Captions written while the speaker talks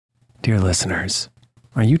Dear listeners,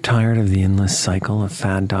 are you tired of the endless cycle of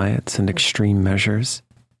fad diets and extreme measures?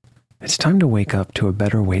 It's time to wake up to a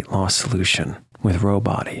better weight loss solution with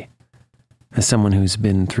Rowbody. As someone who's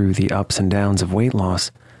been through the ups and downs of weight loss,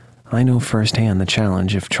 I know firsthand the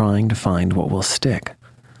challenge of trying to find what will stick.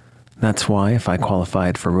 That's why if I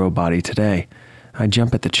qualified for Rowbody today, I'd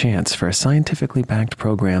jump at the chance for a scientifically backed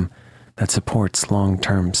program that supports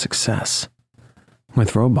long-term success.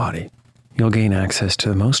 With Rowbody, you'll gain access to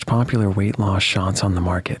the most popular weight loss shots on the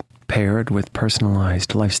market, paired with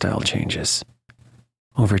personalized lifestyle changes.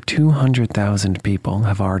 Over 200,000 people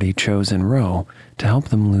have already chosen Row to help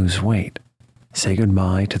them lose weight, say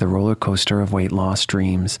goodbye to the roller coaster of weight loss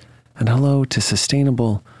dreams, and hello to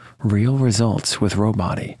sustainable, real results with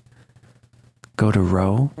Rowbody. Go to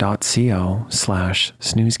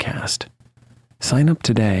row.co/snoozecast. Sign up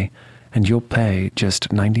today and you'll pay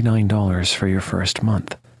just $99 for your first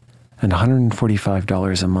month and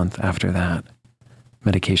 $145 a month after that.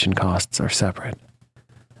 Medication costs are separate.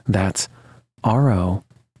 That's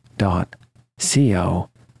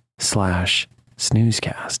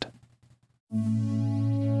ro.co/snoozecast.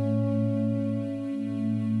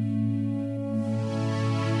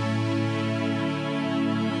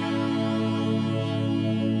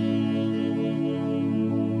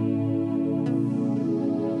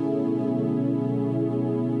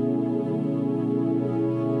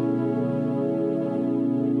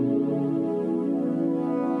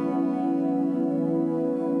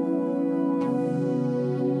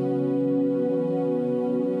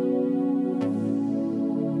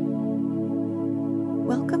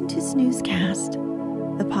 Welcome to Snoozecast,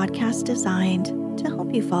 the podcast designed to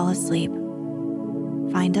help you fall asleep.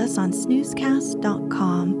 Find us on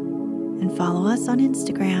snoozecast.com and follow us on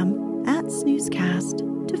Instagram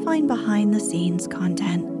 @snoozecast to find behind-the-scenes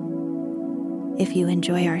content. If you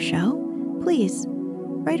enjoy our show, please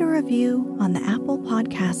write a review on the Apple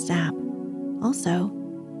Podcast app. Also,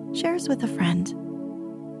 share us with a friend.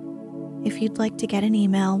 If you'd like to get an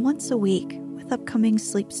email once a week with upcoming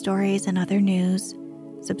sleep stories and other news,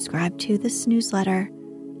 subscribe to the Snoozeletter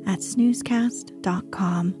at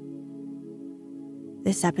snoozecast.com.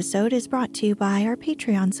 This episode is brought to you by our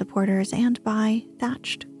Patreon supporters and by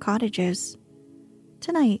Thatched Cottages.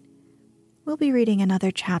 Tonight, we'll be reading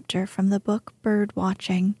another chapter from the book Bird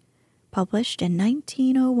Watching, published in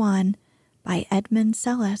 1901 by Edmund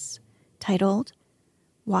Sellis, titled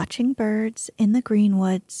Watching Birds in the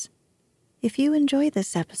Greenwoods. If you enjoy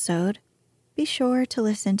this episode, be sure to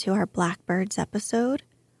listen to our Blackbirds episode,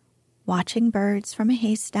 Watching Birds from a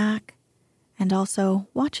Haystack, and also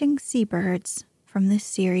Watching Seabirds from this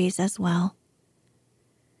series as well.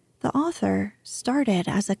 The author started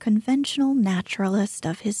as a conventional naturalist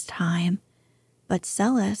of his time, but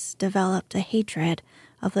Sellis developed a hatred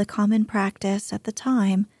of the common practice at the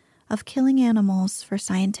time of killing animals for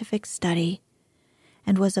scientific study,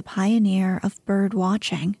 and was a pioneer of bird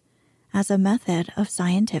watching as a method of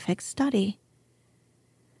scientific study.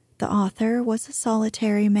 The author was a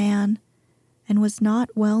solitary man and was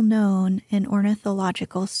not well known in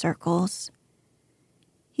ornithological circles.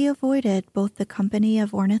 He avoided both the company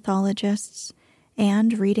of ornithologists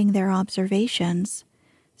and reading their observations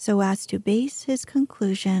so as to base his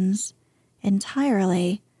conclusions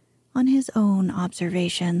entirely on his own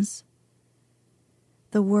observations.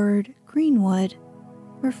 The word greenwood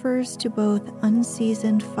refers to both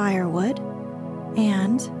unseasoned firewood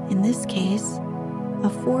and, in this case, a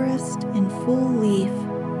forest in full leaf,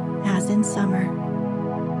 as in summer.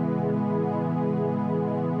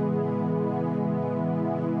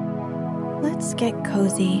 Let's get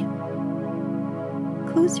cozy.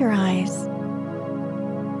 Close your eyes.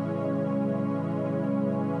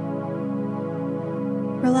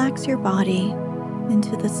 Relax your body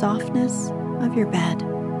into the softness of your bed.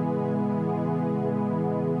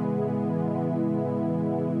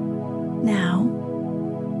 Now,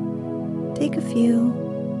 take a few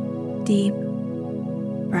deep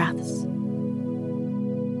breaths.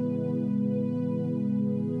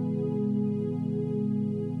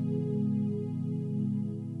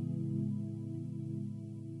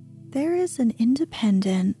 There is an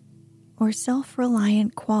independent or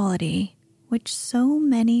self-reliant quality which so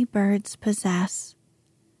many birds possess,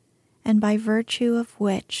 and by virtue of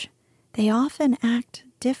which they often act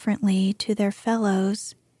differently to their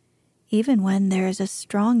fellows, even when there is a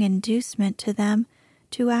strong inducement to them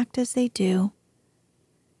to act as they do.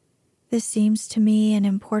 This seems to me an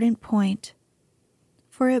important point,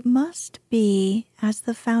 for it must be as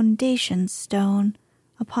the foundation stone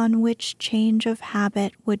upon which change of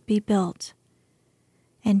habit would be built,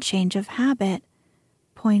 and change of habit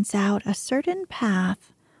points out a certain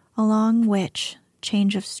path along which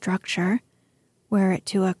change of structure, were it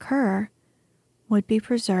to occur, would be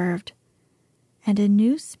preserved, and a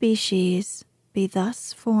new species be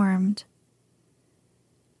thus formed.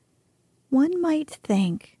 One might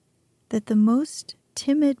think that the most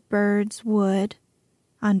timid birds would,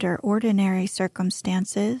 under ordinary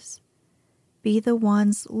circumstances, be the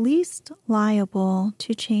ones least liable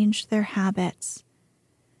to change their habits,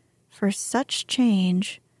 for such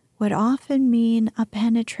change would often mean a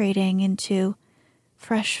penetrating into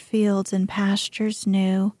fresh fields and pastures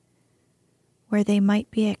new, where they might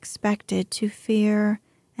be expected to fear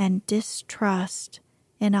and distrust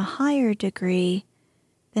in a higher degree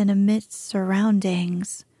than amidst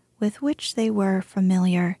surroundings with which they were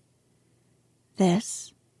familiar.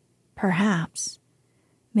 This, perhaps,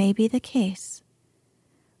 may be the case,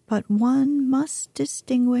 but one must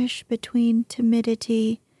distinguish between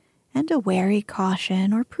timidity and a wary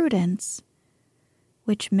caution or prudence,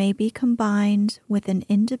 which may be combined with an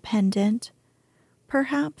independent,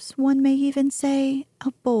 perhaps one may even say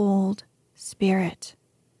a bold, spirit.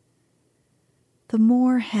 The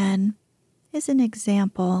moorhen is an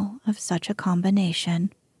example of such a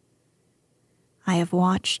combination. I have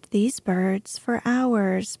watched these birds for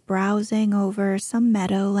hours browsing over some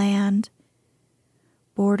meadowland,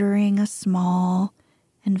 bordering a small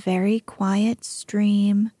and very quiet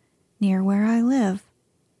stream near where I live.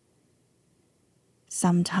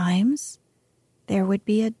 Sometimes there would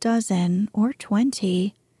be 12 or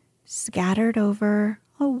 20 scattered over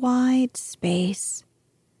a wide space,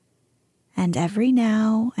 and every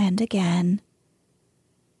now and again,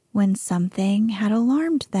 when something had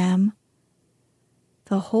alarmed them,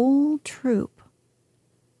 the whole troop,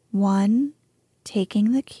 one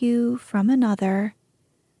taking the cue from another,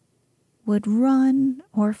 would run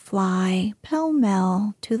or fly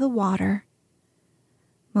pell-mell to the water,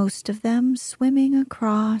 most of them swimming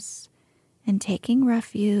across and taking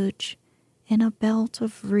refuge in a belt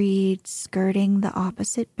of reeds skirting the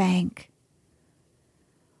opposite bank,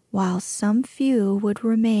 while some few would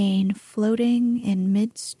remain floating in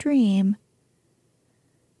midstream,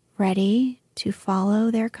 ready to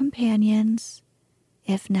follow their companions,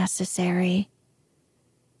 if necessary.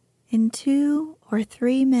 In 2 or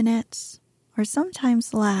 3 minutes, or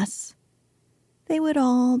sometimes less, they would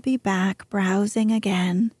all be back browsing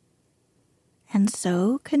again, and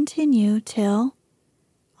so continue till,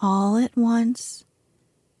 all at once,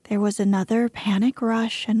 there was another panic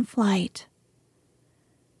rush and flight.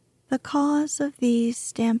 The cause of these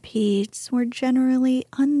stampedes were generally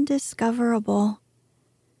undiscoverable,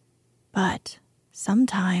 but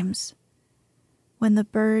sometimes, when the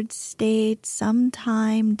birds stayed some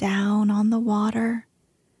time down on the water,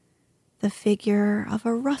 the figure of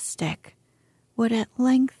a rustic would at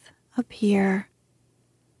length appear,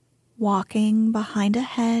 walking behind a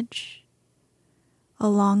hedge,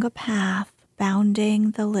 along a path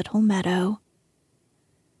bounding the little meadow.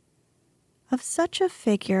 Of such a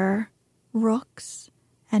figure, rooks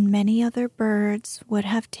and many other birds would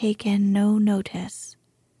have taken no notice,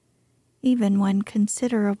 even when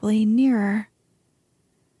considerably nearer.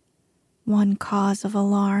 One cause of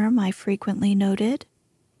alarm I frequently noted,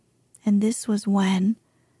 and this was when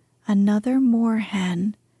another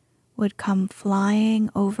moorhen would come flying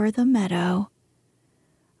over the meadow,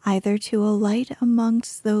 either to alight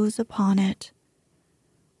amongst those upon it,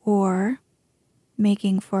 or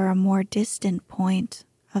making for a more distant point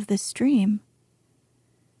of the stream.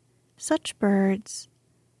 Such birds,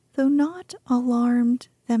 though not alarmed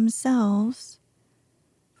themselves,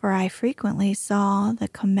 for I frequently saw the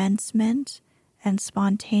commencement and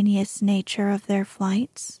spontaneous nature of their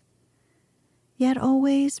flights, yet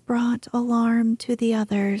always brought alarm to the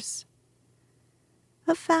others,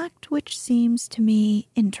 a fact which seems to me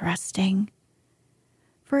interesting,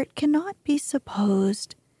 for it cannot be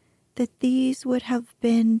supposed that these would have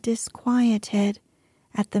been disquieted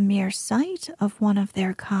at the mere sight of one of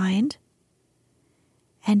their kind,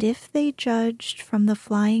 and if they judged from the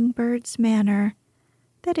flying bird's manner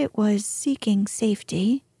that it was seeking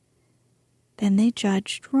safety, then they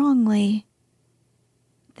judged wrongly.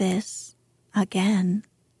 This, again,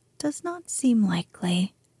 does not seem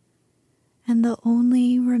likely, and the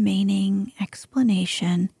only remaining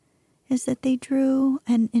explanation is that they drew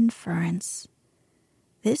an inference.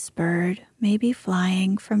 This bird may be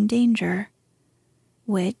flying from danger,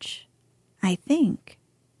 which, I think,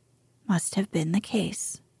 must have been the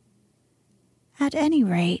case. At any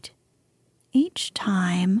rate, each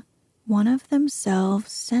time one of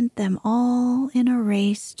themselves sent them all in a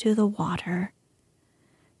race to the water,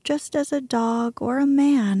 just as a dog or a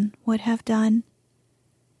man would have done.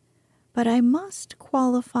 But I must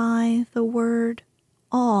qualify the word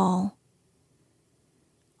all.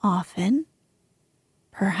 Often,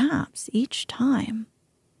 perhaps each time,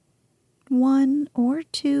 one or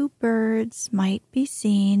two birds might be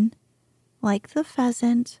seen, like the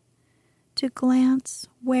pheasant, to glance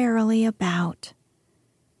warily about,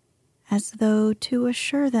 as though to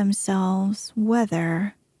assure themselves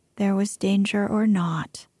whether there was danger or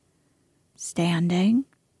not, standing,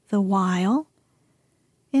 the while,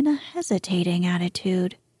 in a hesitating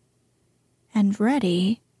attitude, and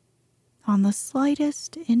ready, on the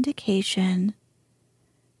slightest indication,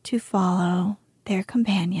 to follow their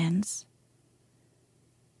companions.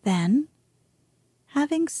 Then,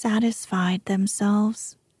 having satisfied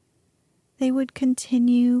themselves, they would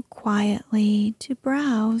continue quietly to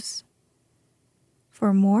browse,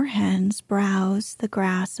 for moorhens browse the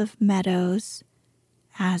grass of meadows,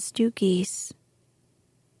 as do geese.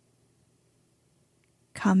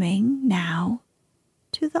 Coming now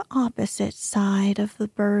to the opposite side of the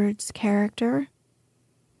bird's character,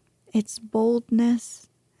 its boldness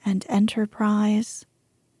and enterprise,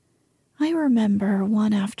 I remember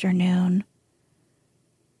one afternoon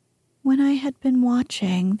when I had been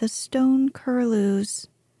watching the stone curlews,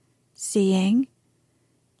 seeing,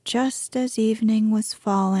 just as evening was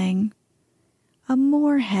falling, a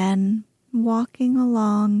moorhen walking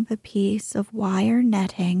along the piece of wire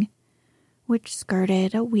netting which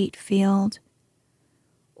skirted a wheat field,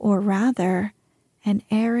 or rather an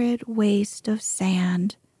arid waste of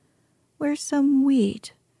sand where some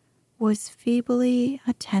wheat was feebly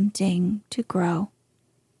attempting to grow.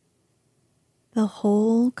 The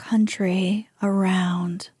whole country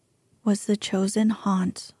around was the chosen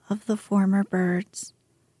haunt of the former birds,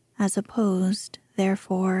 as opposed,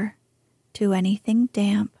 therefore, to anything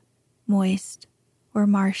damp, moist, or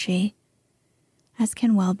marshy, as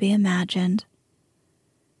can well be imagined.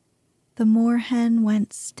 The moorhen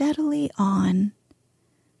went steadily on,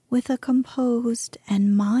 with a composed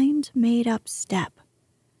and mind-made-up step,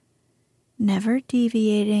 never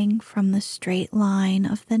deviating from the straight line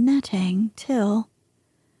of the netting till,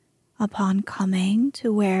 upon coming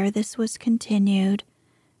to where this was continued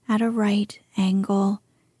at a right angle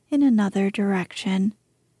in another direction,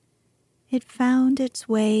 it found its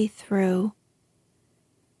way through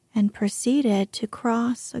and proceeded to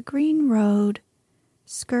cross a green road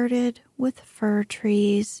skirted with fir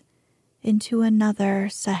trees into another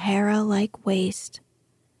Sahara-like waste,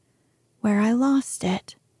 where I lost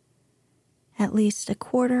it, at least a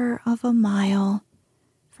quarter of a mile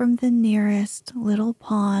from the nearest little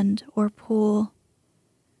pond or pool.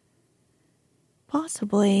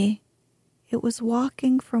 Possibly it was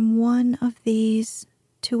walking from one of these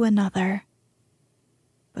to another,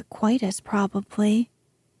 but quite as probably,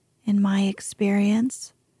 in my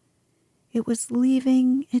experience, it was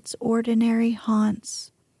leaving its ordinary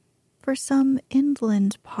haunts for some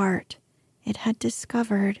inland part it had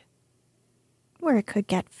discovered, where it could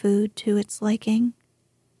get food to its liking.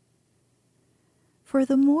 For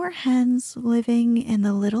the moorhens living in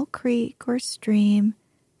the little creek or stream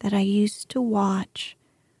that I used to watch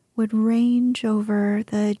would range over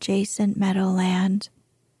the adjacent meadowland,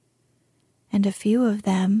 and a few of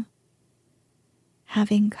them,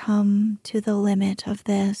 having come to the limit of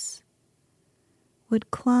this, would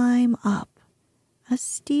climb up a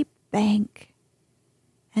steep bank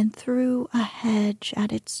and through a hedge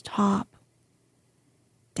at its top,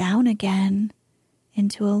 down again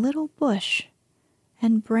into a little bush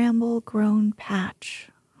and bramble-grown patch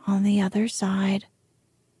on the other side.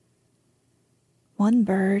 One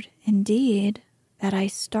bird, indeed, that I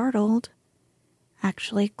startled,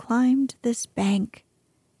 actually climbed this bank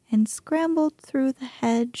and scrambled through the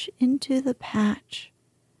hedge into the patch,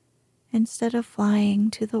 instead of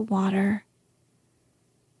flying to the water,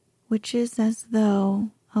 which is as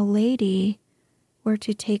though a lady were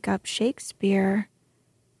to take up Shakespeare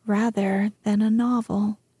rather than a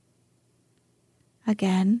novel.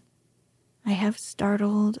 Again, I have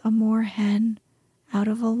startled a moorhen out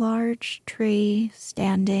of a large tree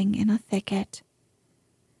standing in a thicket,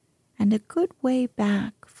 and a good way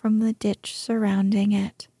back from the ditch surrounding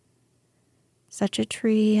it, such a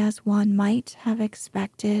tree as one might have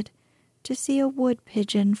expected to see a wood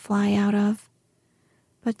pigeon fly out of,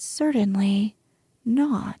 but certainly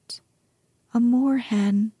not a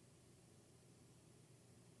moorhen.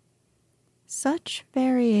 Such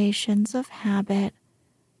variations of habit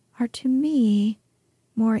are to me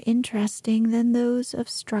more interesting than those of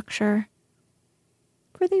structure,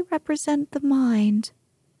 for they represent the mind,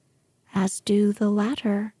 as do the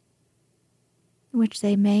latter, which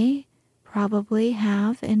they may probably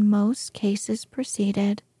have in most cases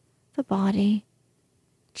preceded the body.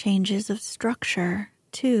 Changes of structure,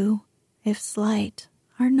 too, if slight,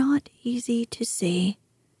 are not easy to see,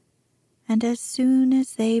 and as soon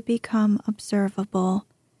as they become observable,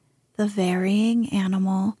 the varying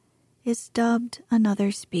animal is dubbed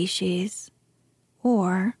another species,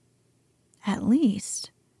 or, at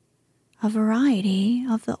least, a variety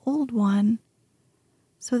of the old one,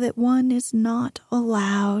 so that one is not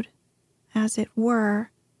allowed, as it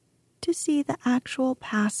were, to see the actual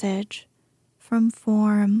passage from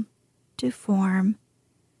form to form.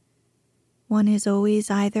 One is always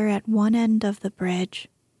either at one end of the bridge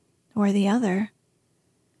or the other.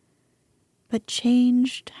 But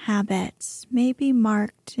changed habits may be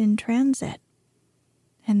marked in transit,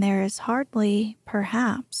 and there is hardly,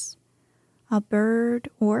 perhaps, a bird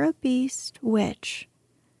or a beast which,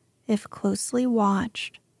 if closely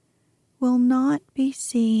watched, will not be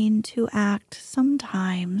seen to act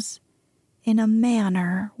sometimes in a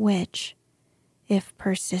manner which, if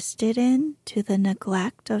persisted in to the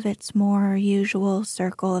neglect of its more usual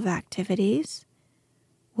circle of activities,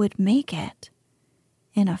 would make it,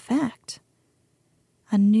 in effect,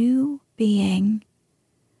 a new being,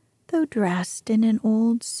 though dressed in an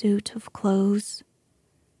old suit of clothes.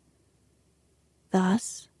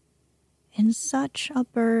 Thus, in such a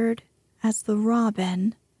bird as the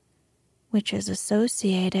robin, which is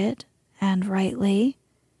associated, and rightly,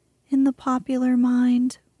 in the popular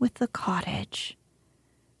mind with the cottage,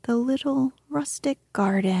 the little rustic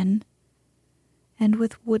garden, and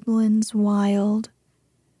with woodlands wild,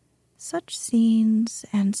 such scenes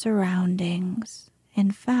and surroundings, in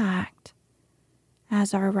fact,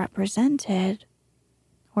 as are represented,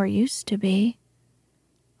 or used to be,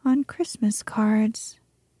 on Christmas cards.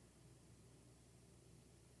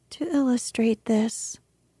 To illustrate this,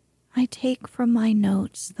 I take from my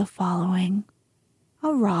notes the following.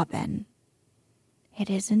 A robin, it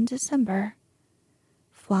is in December,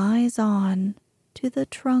 flies on to the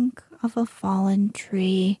trunk of a fallen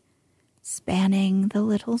tree spanning the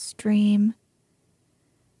little stream.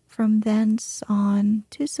 From thence on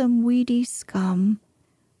to some weedy scum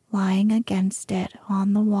lying against it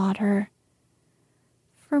on the water,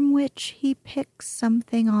 from which he picks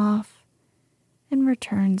something off and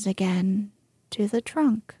returns again to the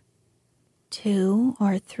trunk. 2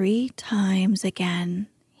 or 3 times again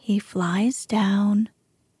he flies down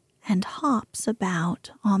and hops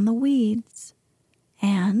about on the weeds,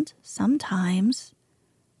 and sometimes,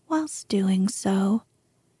 whilst doing so,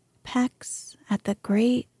 pecks at the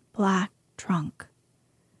great black trunk.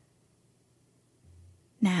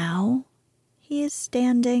 Now he is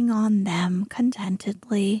standing on them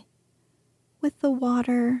contentedly, with the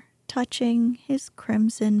water touching his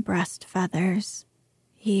crimson breast feathers.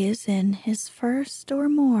 He is in his first or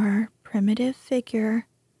more primitive figure,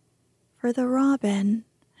 for the robin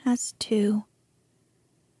has 2.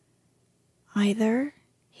 Either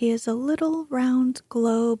he is a little round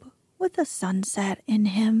globe with a sunset in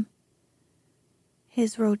him,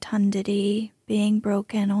 his rotundity being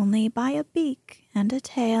broken only by a beak and a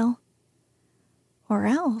tail, or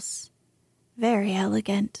else very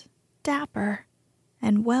elegant, dapper,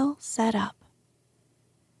 and well set up.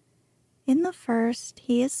 In the first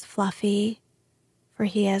he is fluffy, for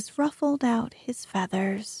he has ruffled out his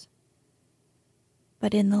feathers,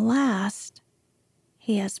 but in the last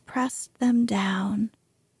he has pressed them down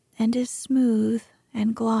and is smooth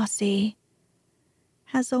and glossy,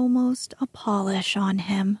 has almost a polish on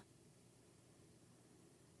him.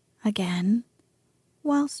 Again,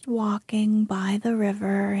 whilst walking by the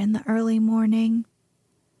river in the early morning,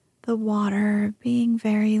 the water being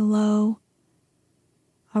very low,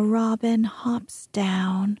 a robin hops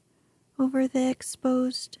down over the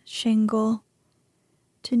exposed shingle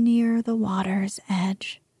to near the water's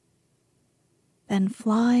edge, then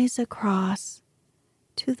flies across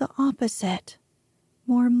to the opposite,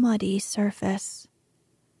 more muddy surface,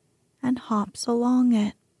 and hops along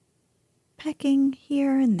it, pecking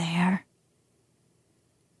here and there.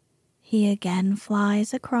 He again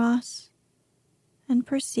flies across and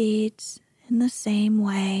proceeds in the same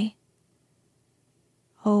way,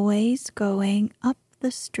 always going up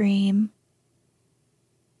the stream,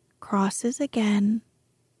 crosses again,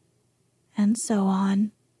 and so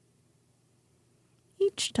on.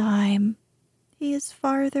 Each time he is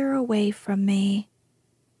farther away from me,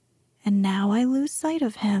 and now I lose sight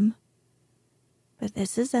of him, but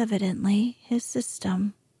this is evidently his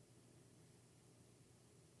system.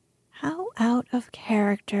 How out of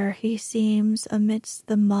character he seems amidst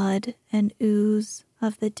the mud and ooze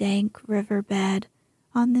of the dank riverbed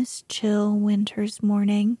on this chill winter's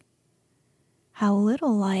morning. How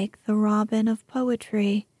little like the robin of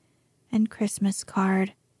poetry and Christmas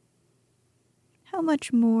card. How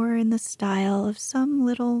much more in the style of some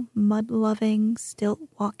little mud-loving,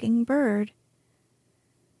 stilt-walking bird.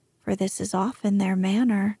 For for this is often their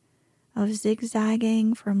manner of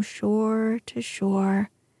zigzagging from shore to shore,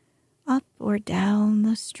 up or down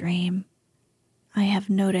the stream. I have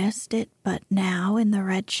noticed it but now in the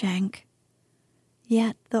Redshank,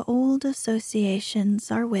 yet the old associations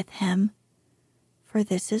are with him, for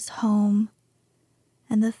this is home,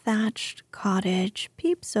 and the thatched cottage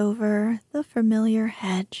peeps over the familiar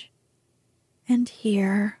hedge. And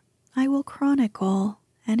here I will chronicle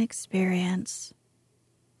an experience,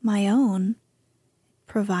 my own,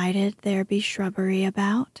 provided there be shrubbery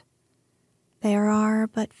about. There are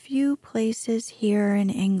but few places here in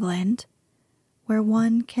England where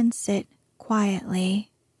one can sit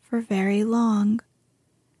quietly for very long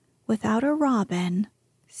without a robin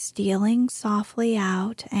stealing softly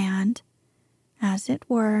out and, as it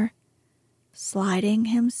were, sliding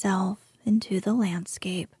himself into the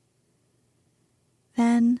landscape.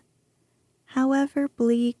 Then, however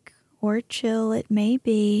bleak or chill it may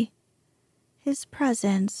be, his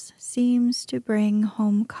presence seems to bring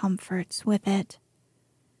home comforts with it.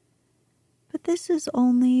 But this is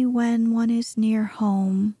only when one is near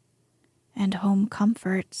home and home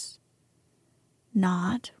comforts,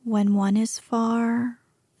 not when one is far,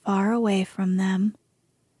 far away from them.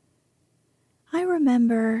 I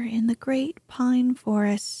remember in the great pine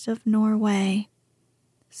forests of Norway,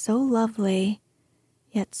 so lovely,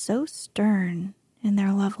 yet so stern in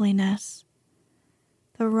their loveliness,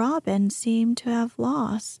 the robin seemed to have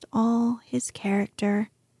lost all his character.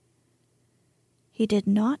 He did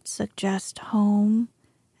not suggest home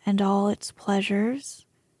and all its pleasures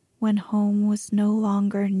when home was no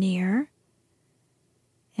longer near.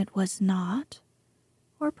 It was not,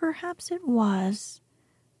 or perhaps it was,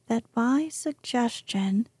 that by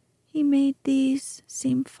suggestion he made these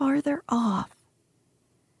seem farther off,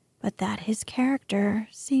 but that his character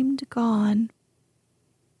seemed gone.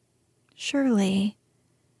 Surely,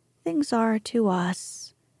 things are to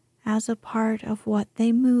us as a part of what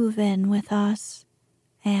they move in with us,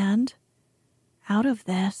 and, out of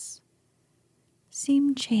this,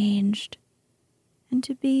 seem changed and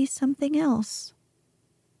to be something else.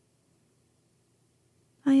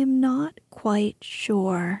 I am not quite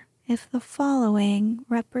sure if the following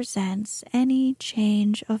represents any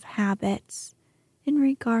change of habits in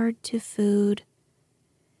regard to food,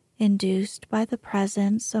 induced by the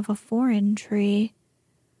presence of a foreign tree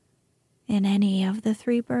in any of the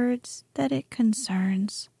three birds that it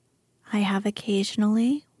concerns. I have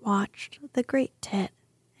occasionally watched the great tit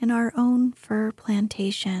in our own fir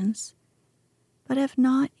plantations, but have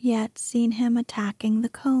not yet seen him attacking the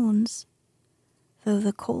cones, though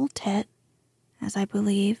the coal tit, as I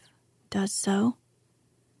believe, does so.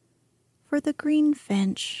 For the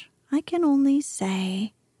greenfinch, I can only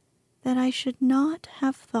say that I should not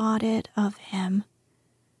have thought it of him,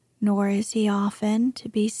 nor is he often to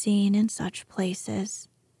be seen in such places.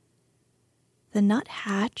 The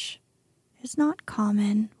nuthatch is not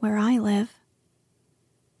common where I live.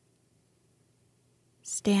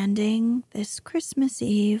 Standing this Christmas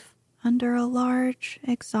Eve under a large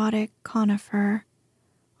exotic conifer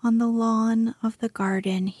on the lawn of the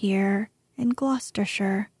garden here in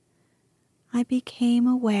Gloucestershire, I became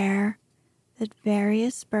aware that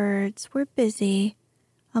various birds were busy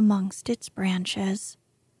amongst its branches,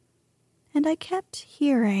 and I kept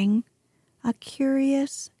hearing a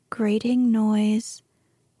curious grating noise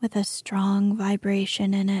with a strong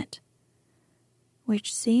vibration in it,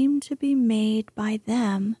 which seemed to be made by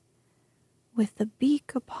them with the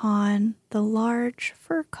beak upon the large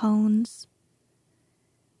fir cones.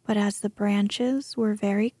 But as the branches were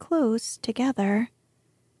very close together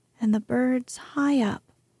and the birds high up,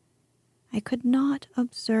 I could not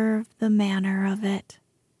observe the manner of it.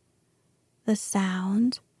 The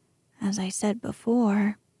sound, as I said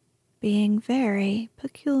before, being very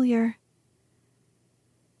peculiar.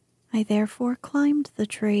 I therefore climbed the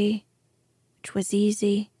tree, which was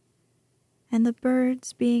easy, and the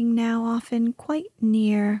birds being now often quite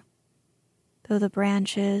near, though the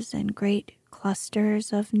branches and great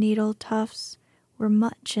clusters of needle tufts were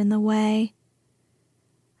much in the way,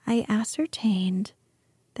 I ascertained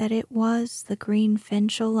that it was the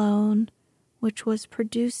greenfinch alone which was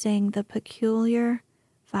producing the peculiar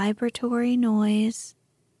vibratory noise,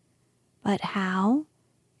 but how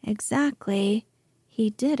exactly he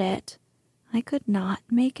did it I could not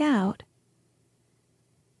make out.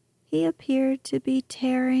 He appeared to be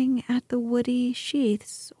tearing at the woody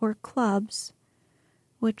sheaths or clubs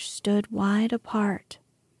which stood wide apart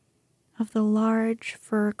of the large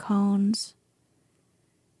fir cones,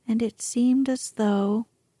 and it seemed as though,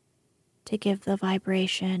 to give the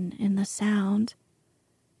vibration in the sound,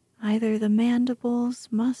 either the mandibles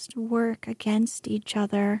must work against each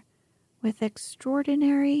other with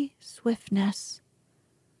extraordinary swiftness,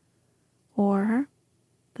 or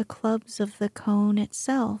the clubs of the cone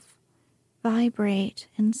itself vibrate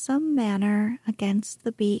in some manner against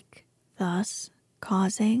the beak, thus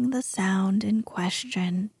causing the sound in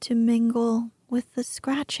question to mingle with the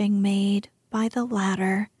scratching made by the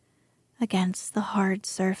latter against the hard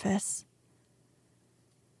surface.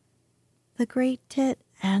 The great tit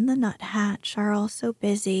and the nuthatch are also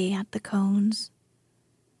busy at the cones.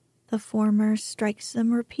 The former strikes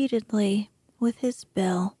them repeatedly with his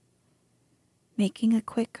bill, making a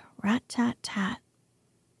quick rat-tat-tat.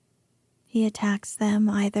 He attacks them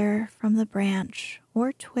either from the branch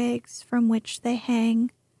or twigs from which they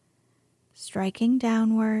hang, striking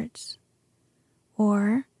downwards,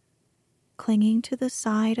 or clinging to the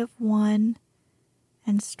side of one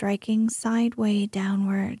and striking sideway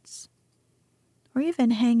downwards, or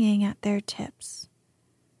even hanging at their tips,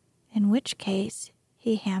 in which case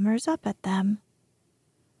he hammers up at them.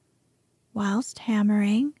 Whilst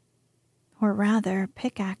hammering, or rather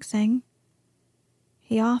pickaxing,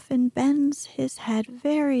 he often bends his head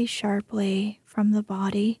very sharply from the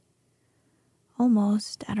body,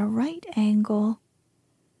 almost at a right angle,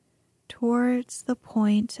 towards the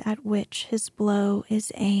point at which his blow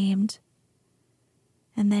is aimed,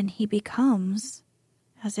 and then he becomes,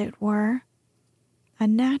 as it were, a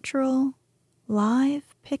natural,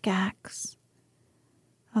 live pickaxe,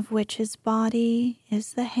 of which his body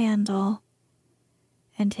is the handle,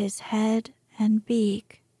 and his head and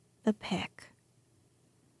beak the pick.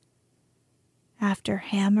 After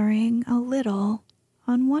hammering a little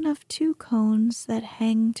on one of two cones that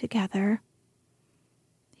hang together,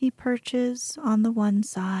 he perches on the one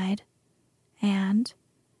side and,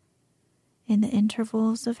 in the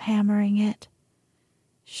intervals of hammering it,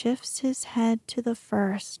 shifts his head to the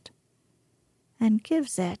first and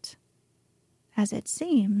gives it, as it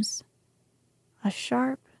seems, a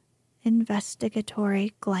sharp,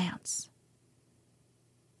 investigatory glance.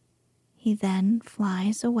 He then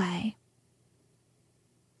flies away.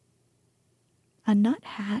 A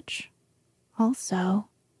nuthatch, also,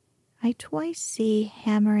 I twice see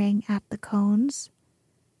hammering at the cones,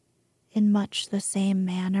 in much the same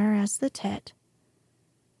manner as the tit,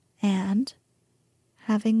 and,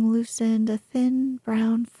 having loosened a thin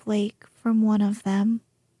brown flake from one of them,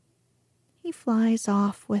 he flies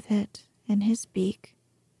off with it in his beak.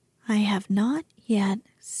 I have not yet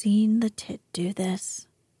seen the tit do this,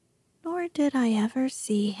 nor did I ever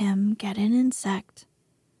see him get an insect.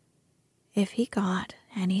 If he got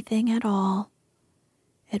anything at all,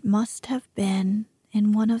 it must have been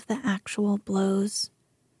in one of the actual blows,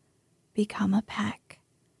 become a peck,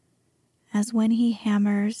 as when he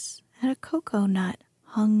hammers at a cocoa nut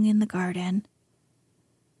hung in the garden.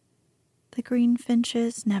 The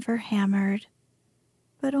greenfinches never hammered,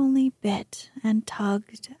 but only bit and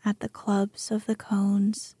tugged at the clubs of the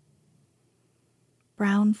cones.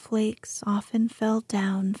 Brown flakes often fell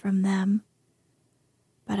down from them,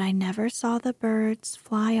 but I never saw the birds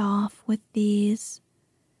fly off with these,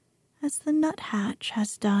 as the nuthatch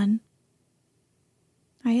has done.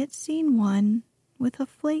 I had seen one with a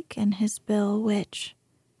flake in his bill which,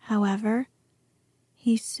 however,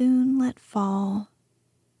 he soon let fall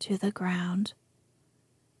to the ground.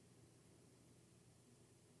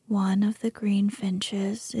 One of the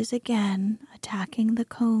greenfinches is again attacking the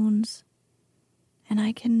cones, and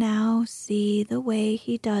I can now see the way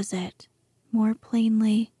he does it more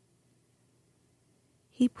plainly.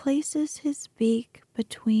 He places his beak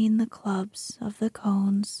between the clubs of the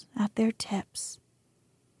cones at their tips,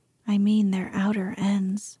 I mean their outer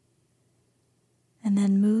ends, and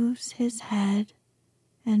then moves his head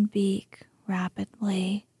and beak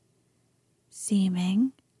rapidly,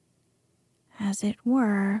 seeming, as it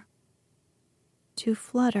were, to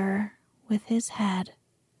flutter with his head.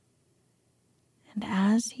 And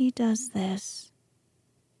as he does this,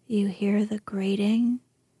 you hear the grating,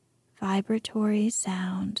 vibratory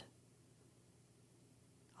sound.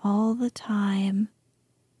 All the time,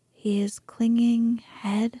 he is clinging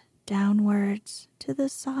head downwards to the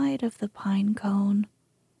side of the pine cone.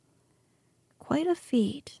 Quite a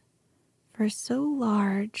feat for so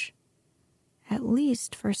large, at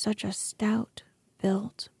least for such a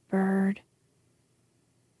stout-built bird.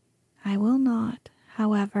 I will not,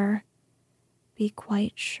 however, be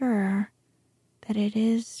quite sure that it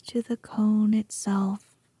is to the cone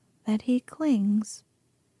itself that he clings.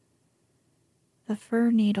 The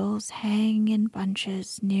fir needles hang in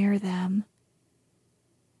bunches near them,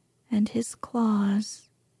 and his claws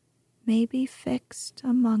may be fixed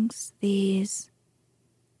amongst these,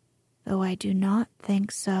 though I do not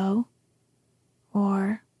think so,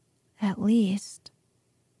 or, at least,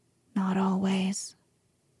 not always.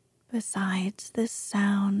 Besides this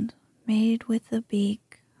sound made with the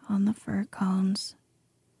beak on the fir cones,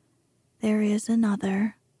 there is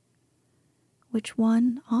another, which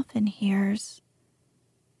one often hears,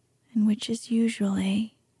 and which is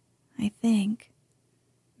usually, I think,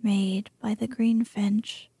 made by the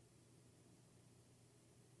greenfinch.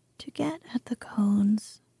 To get at the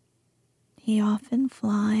cones, he often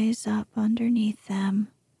flies up underneath them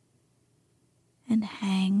and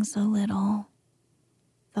hangs a little,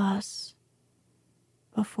 thus,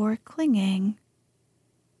 before clinging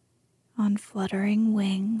on fluttering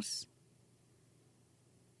wings.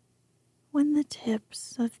 When the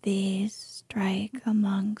tips of these strike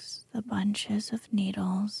amongst the bunches of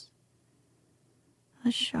needles,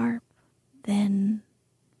 a sharp, thin,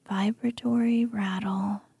 vibratory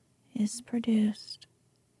rattle is produced.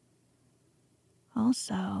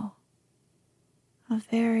 Also, a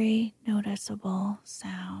very noticeable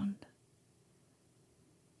sound.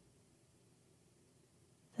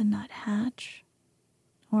 The nuthatch,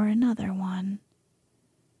 or another one,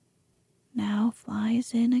 now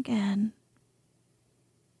flies in again,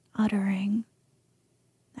 uttering,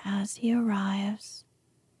 as he arrives,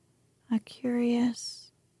 a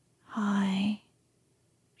curious, high,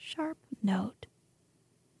 sharp note.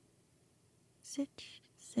 Sitch,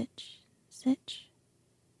 sitch, sitch,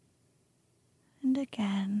 and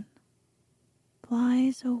again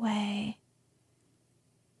flies away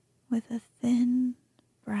with a thin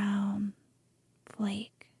brown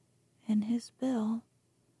flake in his bill,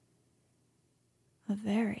 a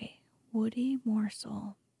very woody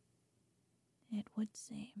morsel, it would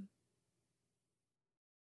seem.